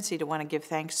tendency to want to give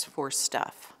thanks for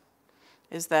stuff.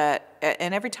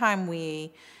 And every time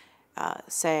we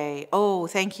say, oh,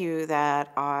 thank you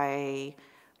that I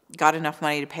got enough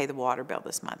money to pay the water bill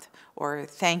this month, or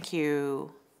thank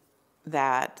you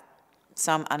that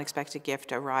some unexpected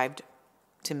gift arrived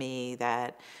to me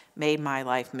that made my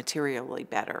life materially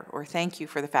better, or thank you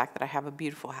for the fact that I have a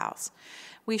beautiful house.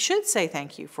 We should say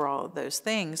thank you for all of those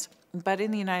things, but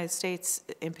in the United States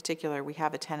in particular, we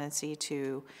have a tendency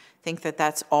to think that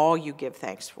that's all you give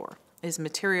thanks for, is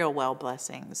material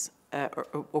blessings,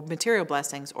 or material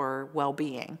blessings or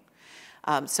well-being.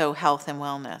 So health and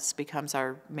wellness becomes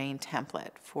our main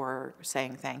template for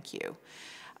saying thank you.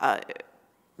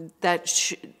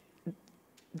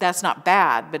 That's not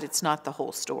bad, but it's not the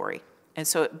whole story. And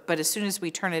so, but as soon as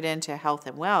we turn it into health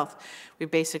and wealth, we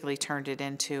basically turned it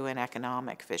into an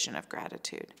economic vision of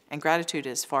gratitude. And gratitude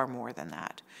is far more than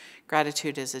that.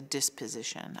 Gratitude is a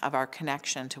disposition of our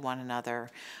connection to one another,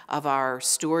 of our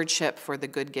stewardship for the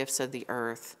good gifts of the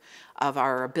earth, of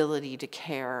our ability to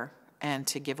care and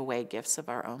to give away gifts of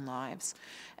our own lives.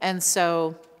 And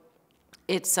so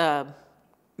it's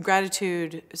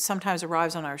gratitude sometimes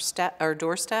arrives on our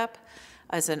doorstep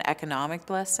as an economic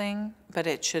blessing, but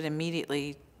it should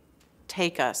immediately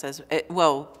take us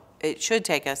it should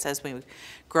take us as we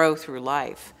grow through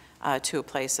life to a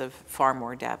place of far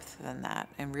more depth than that,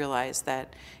 and realize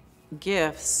that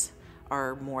gifts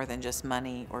are more than just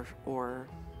money or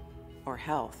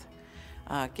health.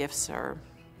 Gifts are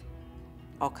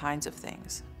all kinds of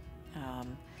things,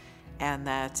 and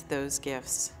that those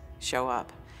gifts show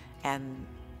up and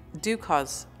do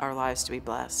cause our lives to be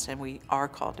blessed, and we are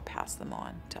called to pass them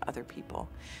on to other people.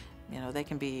 You know, they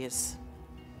can be as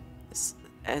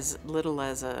little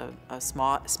as a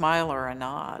smile or a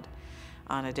nod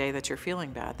on a day that you're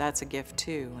feeling bad. That's a gift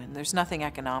too, and there's nothing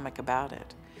economic about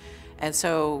it. And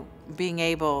so being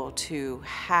able to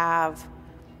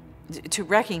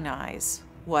recognize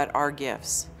what our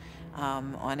gifts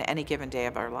on any given day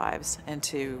of our lives, and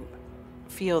to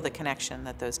feel the connection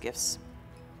that those gifts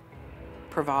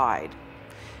provide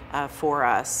for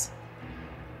us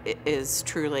is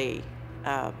truly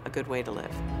a good way to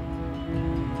live.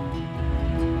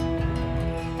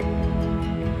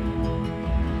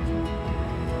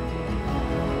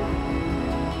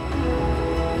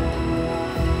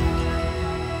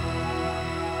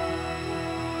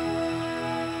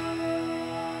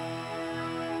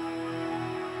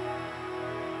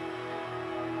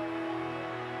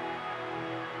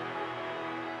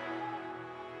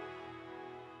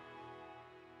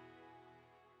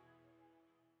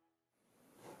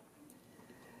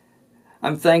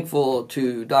 I'm thankful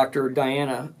to Dr.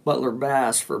 Diana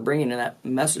Butler-Bass for bringing that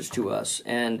message to us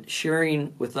and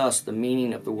sharing with us the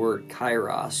meaning of the word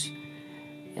kairos,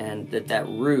 and that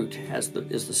root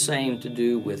is the same to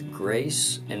do with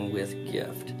grace and with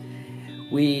gift.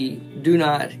 We do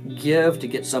not give to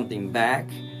get something back.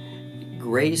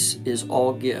 Grace is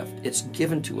all gift. It's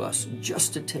given to us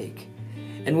just to take.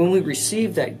 And when we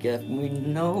receive that gift, we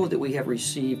know that we have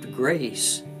received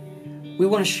grace. We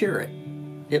want to share it.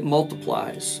 It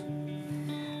multiplies.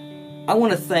 I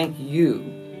want to thank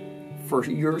you for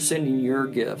your sending your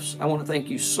gifts. I want to thank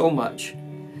you so much.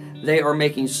 They are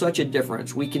making such a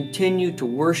difference. We continue to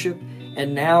worship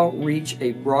and now reach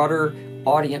a broader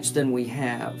audience than we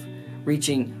have,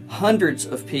 reaching hundreds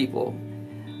of people.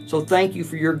 So thank you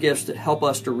for your gifts that help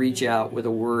us to reach out with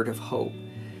a word of hope.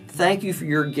 Thank you for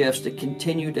your gifts that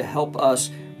continue to help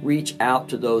us reach out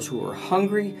to those who are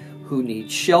hungry, who need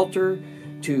shelter,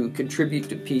 to contribute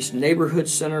to Peace Neighborhood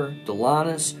Center,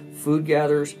 Delanis, Food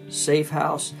Gatherers, Safe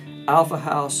House, Alpha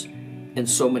House, and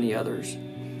so many others.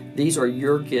 These are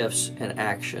your gifts in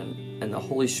action, and the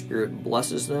Holy Spirit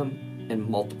blesses them and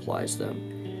multiplies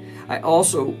them. I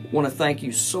also want to thank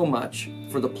you so much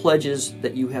for the pledges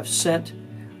that you have sent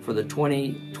for the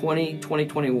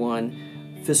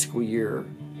 2020-2021 fiscal year.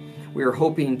 We are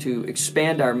hoping to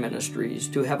expand our ministries,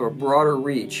 to have a broader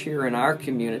reach here in our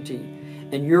community,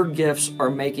 and your gifts are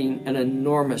making an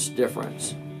enormous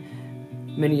difference.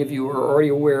 Many of you are already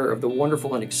aware of the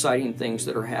wonderful and exciting things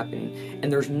that are happening,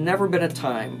 and there's never been a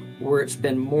time where it's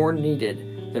been more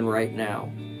needed than right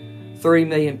now. 30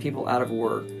 million people out of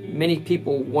work, many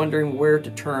people wondering where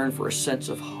to turn for a sense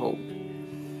of hope.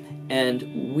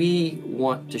 And we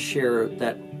want to share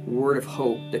that word of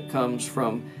hope that comes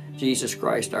from Jesus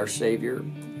Christ, our Savior,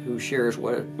 who shares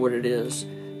what it is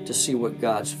to see what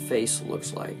God's face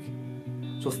looks like.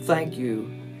 So thank you,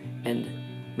 and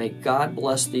may God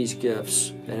bless these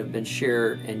gifts that have been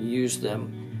shared and use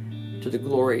them to the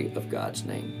glory of God's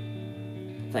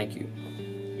name. Thank you.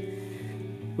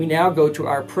 We now go to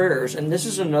our prayers, and this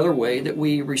is another way that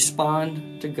we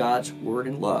respond to God's word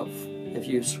in love. If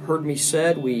you've heard me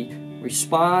said, we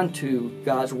respond to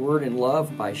God's word in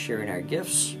love by sharing our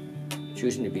gifts,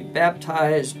 choosing to be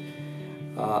baptized,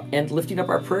 and lifting up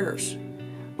our prayers.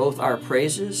 both our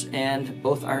praises and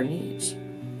both our needs.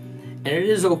 And it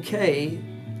is okay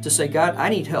to say, God, I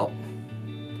need help.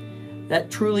 That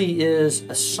truly is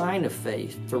a sign of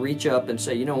faith, to reach up and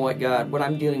say, you know what, God, what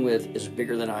I'm dealing with is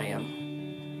bigger than I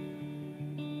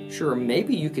am. Sure,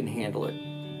 maybe you can handle it,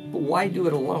 but why do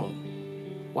it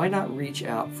alone? Why not reach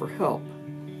out for help?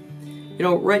 You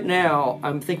know, right now,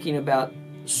 I'm thinking about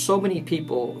so many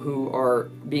people who are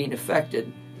being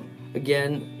affected.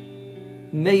 Again,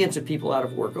 millions of people out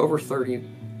of work, over 30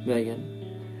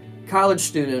 million. College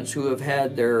students who have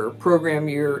had their program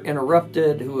year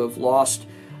interrupted, who have lost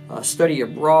study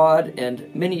abroad,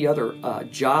 and many other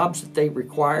jobs that they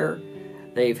require.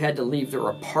 They've had to leave their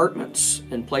apartments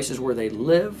and places where they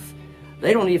live.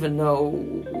 They don't even know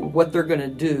what they're going to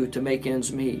do to make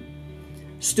ends meet.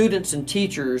 Students and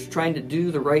teachers trying to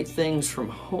do the right things from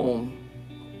home.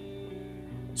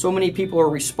 So many people are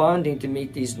responding to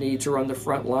meet these needs who are on the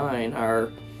front line.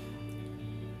 Our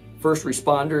first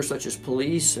responders, such as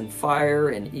police and fire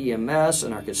and EMS,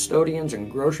 and our custodians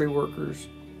and grocery workers,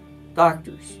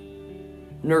 doctors,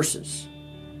 nurses,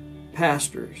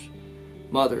 pastors,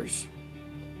 mothers.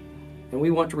 And we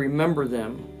want to remember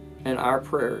them in our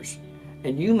prayers.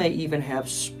 And you may even have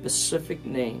specific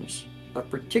names of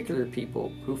particular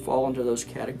people who fall into those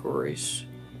categories.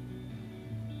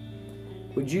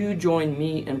 Would you join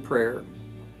me in prayer?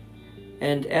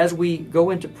 And as we go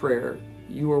into prayer,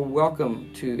 you are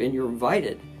welcome to, and you're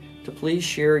invited to please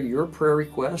share your prayer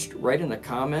request right in the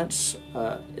comments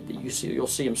that you'll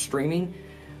see them streaming.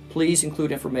 Please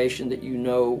include information that you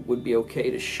know would be okay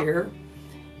to share.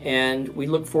 And we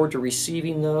look forward to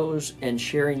receiving those and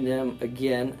sharing them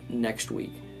again next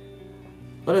week.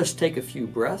 Let us take a few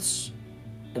breaths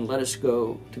and let us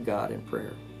go to God in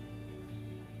prayer.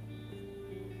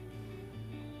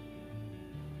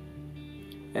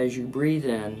 As you breathe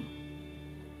in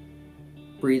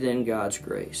God's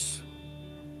grace.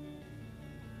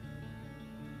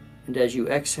 And as you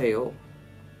exhale,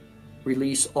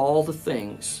 release all the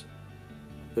things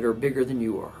that are bigger than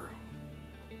you are.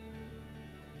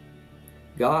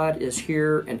 God is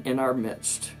here and in our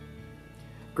midst.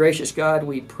 Gracious God,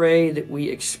 we pray that we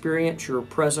experience your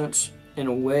presence in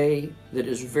a way that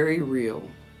is very real,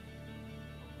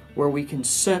 where we can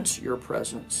sense your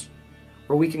presence,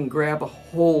 where we can grab a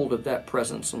hold of that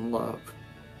presence and love.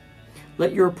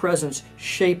 Let your presence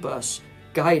shape us,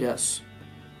 guide us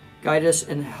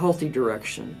in healthy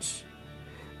directions.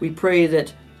 We pray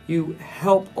that you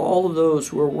help all of those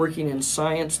who are working in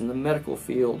science and the medical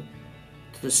field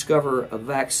to discover a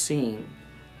vaccine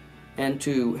and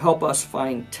to help us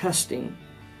find testing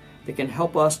that can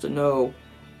help us to know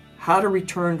how to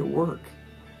return to work,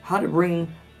 how to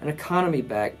bring an economy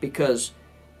back, because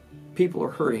people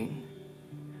are hurting.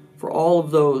 For all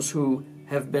of those who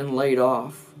have been laid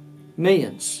off,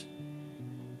 millions.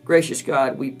 Gracious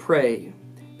God, we pray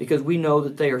because we know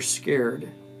that they are scared.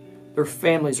 Their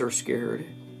families are scared.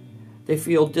 They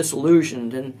feel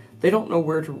disillusioned and they don't know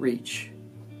where to reach.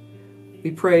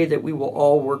 We pray that we will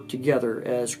all work together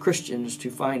as Christians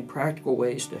to find practical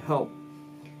ways to help.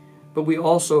 But we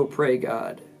also pray,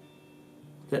 God,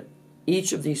 that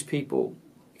each of these people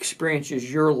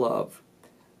experiences your love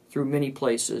through many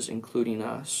places, including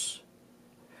us.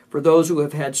 For those who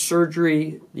have had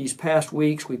surgery these past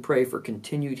weeks, we pray for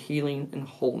continued healing and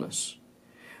wholeness.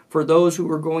 For those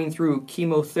who are going through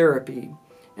chemotherapy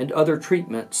and other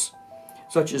treatments,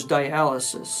 such as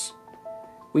dialysis,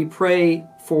 we pray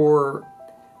for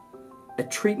a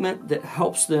treatment that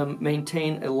helps them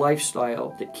maintain a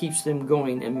lifestyle that keeps them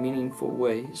going in meaningful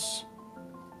ways.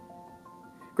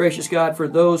 Gracious God, for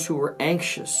those who are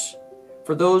anxious,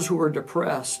 for those who are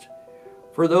depressed,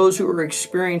 for those who are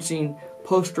experiencing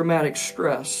post-traumatic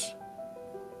stress,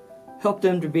 help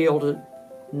them to be able to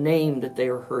name that they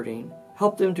are hurting.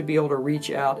 Help them to be able to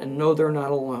reach out and know they're not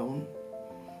alone.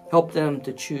 Help them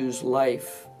to choose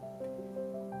life.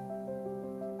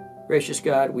 Gracious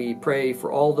God, we pray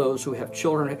for all those who have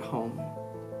children at home.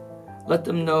 Let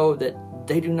them know that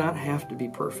they do not have to be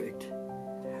perfect.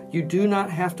 You do not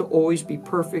have to always be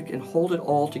perfect and hold it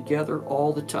all together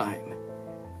all the time.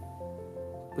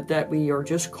 But that we are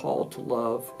just called to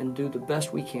love and do the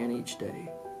best we can each day.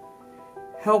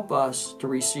 Help us to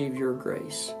receive your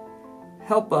grace.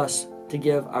 Help us to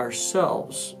give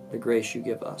ourselves the grace you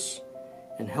give us,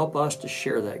 and help us to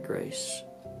share that grace.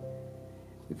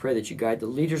 We pray that you guide the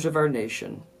leaders of our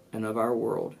nation and of our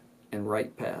world in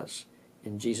right paths.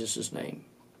 In Jesus' name,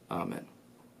 amen.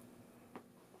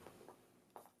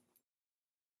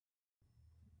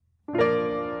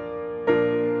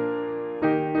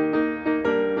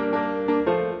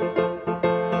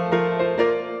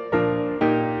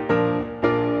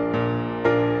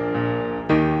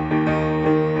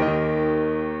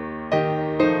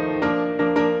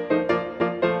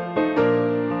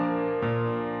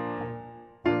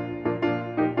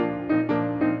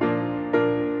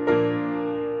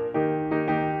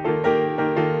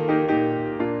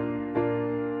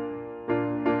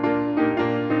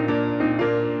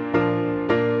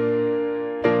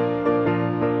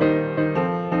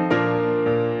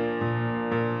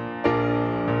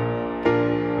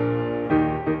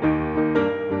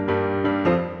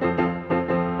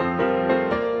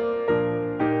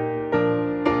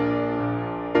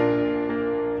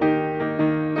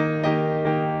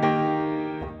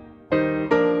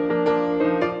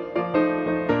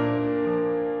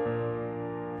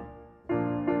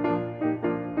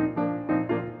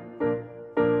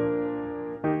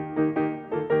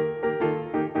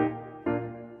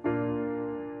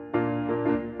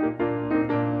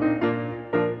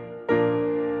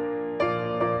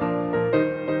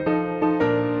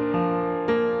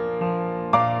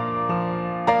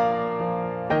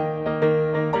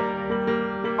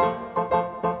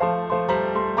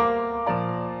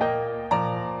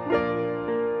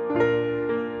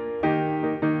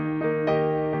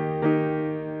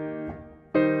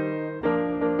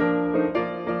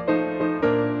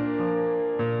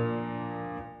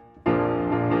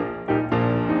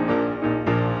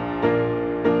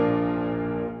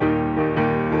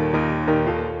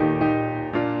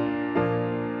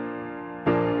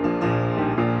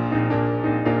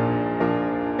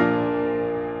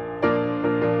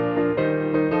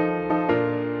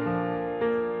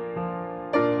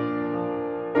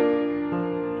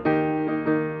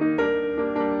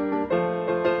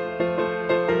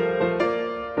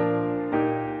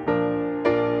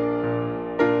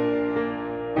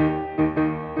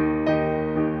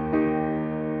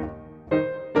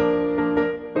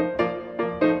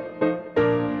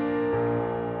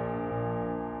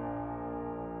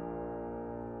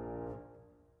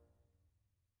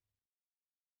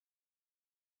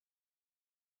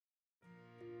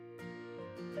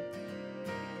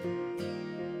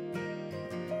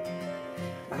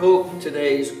 hope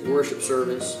today's worship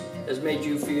service has made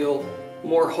you feel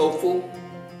more hopeful,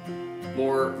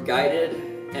 more guided,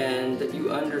 and that you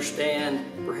understand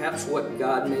perhaps what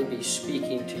God may be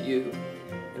speaking to you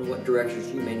and what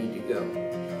directions you may need to go.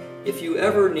 If you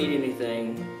ever need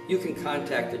anything, you can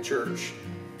contact the church.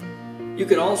 You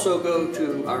can also go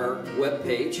to our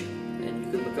webpage and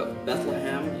you can look up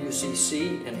Bethlehem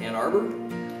UCC in Ann Arbor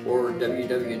or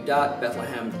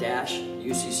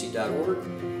www.bethlehem-ucc.org,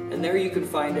 and there you can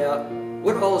find out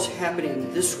what all is happening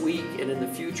this week and in the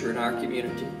future in our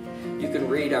community. You can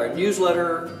read our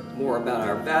newsletter, more about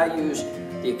our values,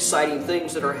 the exciting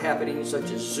things that are happening such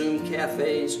as Zoom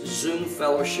cafes, Zoom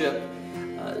fellowship,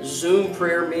 Zoom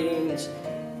prayer meetings,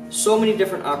 so many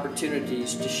different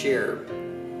opportunities to share.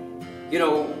 You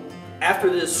know, after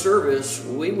this service,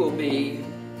 we will be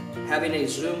having a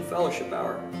Zoom fellowship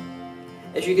hour.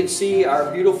 As you can see, our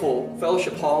beautiful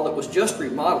fellowship hall that was just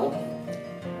remodeled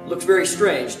looks very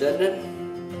strange, doesn't it?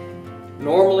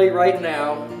 Normally, right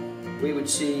now, we would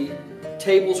see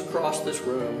tables across this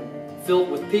room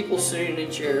filled with people sitting in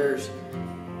chairs,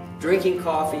 drinking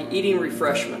coffee, eating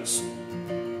refreshments.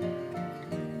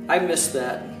 I miss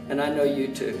that, and I know you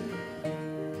too.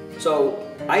 So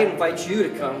I invite you to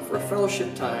come for a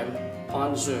fellowship time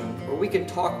on Zoom where we can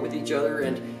talk with each other,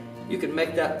 and you can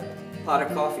make that pot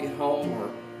of coffee at home or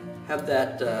have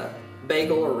that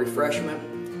bagel or refreshment,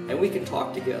 and we can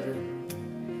talk together.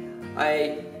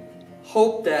 I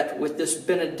hope that with this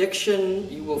benediction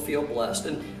you will feel blessed,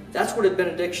 and that's what a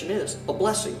benediction is, a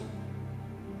blessing.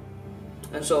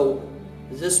 And so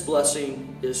this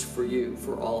blessing is for you,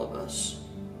 for all of us.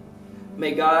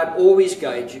 May God always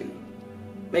guide you.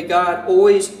 May God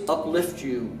always uplift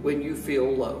you when you feel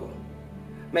low.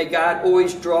 May God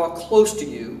always draw close to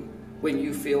you when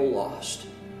you feel lost.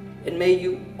 And may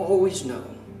you always know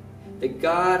that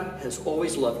God has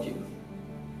always loved you.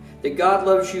 That God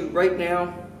loves you right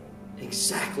now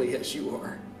exactly as you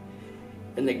are.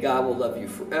 And that God will love you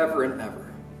forever and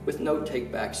ever with no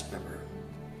takebacks ever.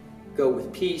 Go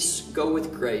with peace, go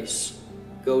with grace,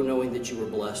 go knowing that you are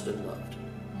blessed and loved.